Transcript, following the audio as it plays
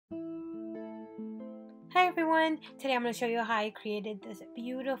Hi everyone! Today I'm going to show you how I created this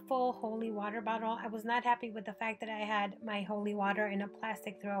beautiful holy water bottle. I was not happy with the fact that I had my holy water in a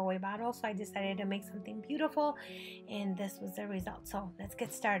plastic throwaway bottle, so I decided to make something beautiful, and this was the result. So let's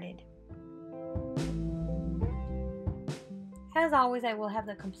get started. As always, I will have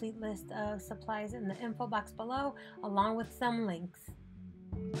the complete list of supplies in the info box below, along with some links.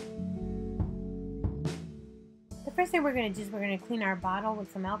 The first thing we're going to do is we're going to clean our bottle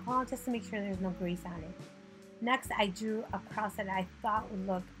with some alcohol just to make sure there's no grease on it. Next, I drew a cross that I thought would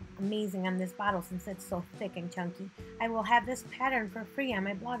look amazing on this bottle since it's so thick and chunky. I will have this pattern for free on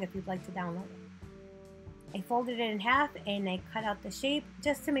my blog if you'd like to download it. I folded it in half and I cut out the shape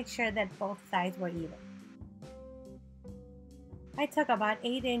just to make sure that both sides were even. I took about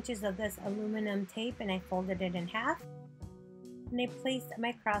 8 inches of this aluminum tape and I folded it in half. And I placed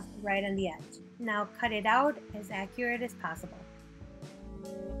my cross right on the edge. Now cut it out as accurate as possible.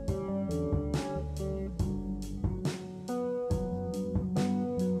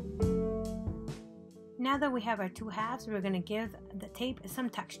 Now that we have our two halves, we're going to give the tape some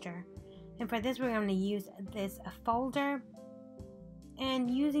texture. And for this, we're going to use this folder.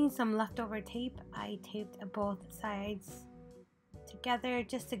 And using some leftover tape, I taped both sides together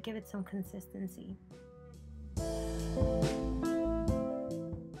just to give it some consistency.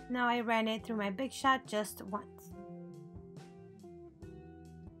 Now I ran it through my Big Shot just once.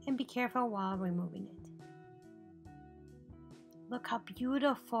 And be careful while removing it. Look how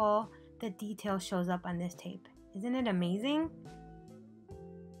beautiful the detail shows up on this tape. Isn't it amazing?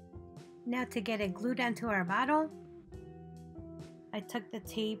 Now to get it glued onto our bottle, I took the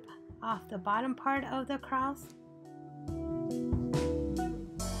tape off the bottom part of the cross.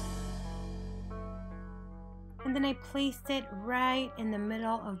 And then I placed it right in the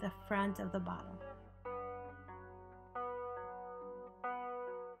middle of the front of the bottle.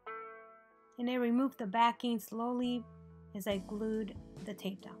 And I removed the backing slowly as I glued the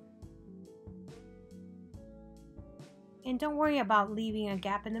tape down. And don't worry about leaving a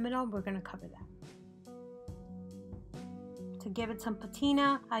gap in the middle, we're going to cover that. To give it some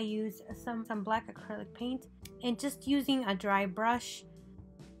patina, I used some black acrylic paint. And just using a dry brush,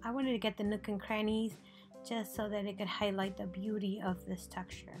 I wanted to get the nook and crannies just so that it could highlight the beauty of this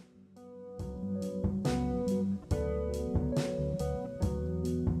texture.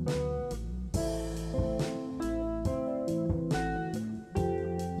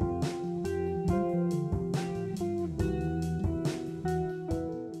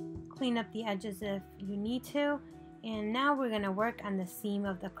 Clean up the edges if you need to, and now we're going to work on the seam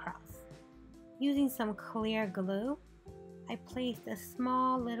of the cross. Using some clear glue, I placed a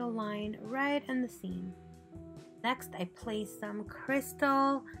small little line right on the seam. Next, I placed some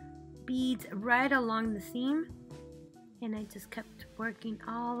crystal beads right along the seam, and I just kept working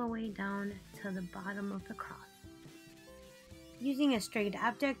all the way down to the bottom of the cross. Using a straight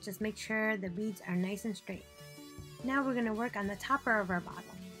object, just make sure the beads are nice and straight. Now we're going to work on the topper of our bottle.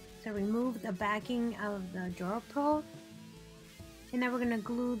 So remove the backing of the drawer pull, and now we're going to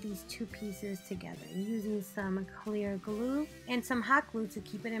glue these two pieces together using some clear glue and some hot glue to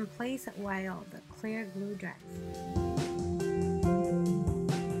keep it in place while the clear glue dries.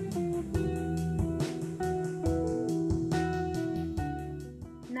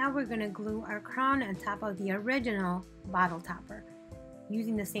 Now we're going to glue our crown on top of the original bottle topper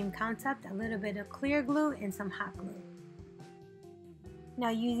using the same concept, a little bit of clear glue and some hot glue. Now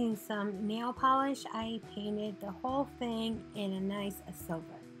using some nail polish, I painted the whole thing in a nice silver.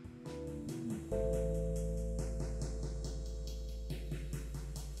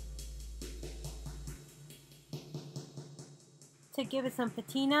 To give it some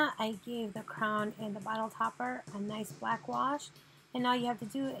patina, I gave the crown and the bottle topper a nice black wash. And all you have to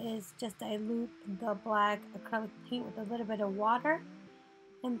do is just dilute the black acrylic paint with a little bit of water,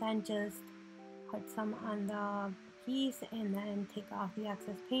 and then just put some on the piece and then take off the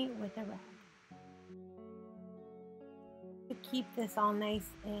excess paint with a rag. To keep this all nice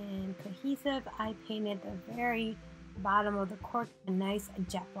and cohesive, I painted the very bottom of the cork a nice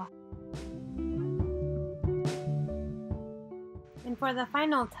jet black. And for the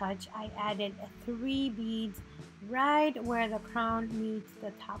final touch, I added 3 beads right where the crown meets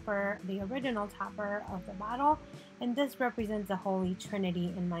the topper, the original topper of the bottle, and this represents the Holy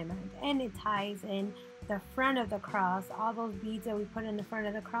Trinity in my mind, and it ties in the front of the cross, all those beads that we put in the front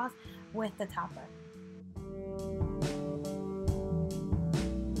of the cross, with the topper.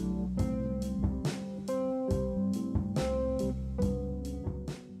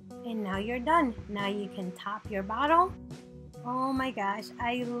 And now you're done. Now you can top your bottle. Oh my gosh,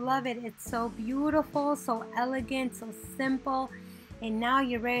 I love it. It's so beautiful, so elegant, so simple. And now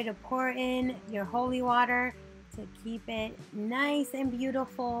you're ready to pour in your holy water to keep it nice and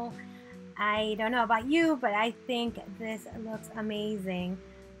beautiful. I don't know about you, but I think this looks amazing.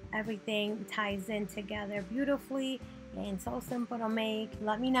 Everything ties in together beautifully and so simple to make.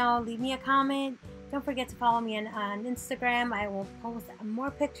 Let me know, leave me a comment. Don't forget to follow me on Instagram. I will post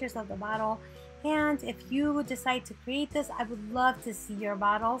more pictures of the bottle. And if you decide to create this, I would love to see your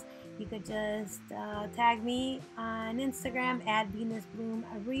bottles. You could just tag me on Instagram at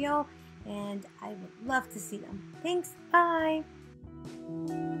VenusBloomReel, and I would love to see them. Thanks, bye.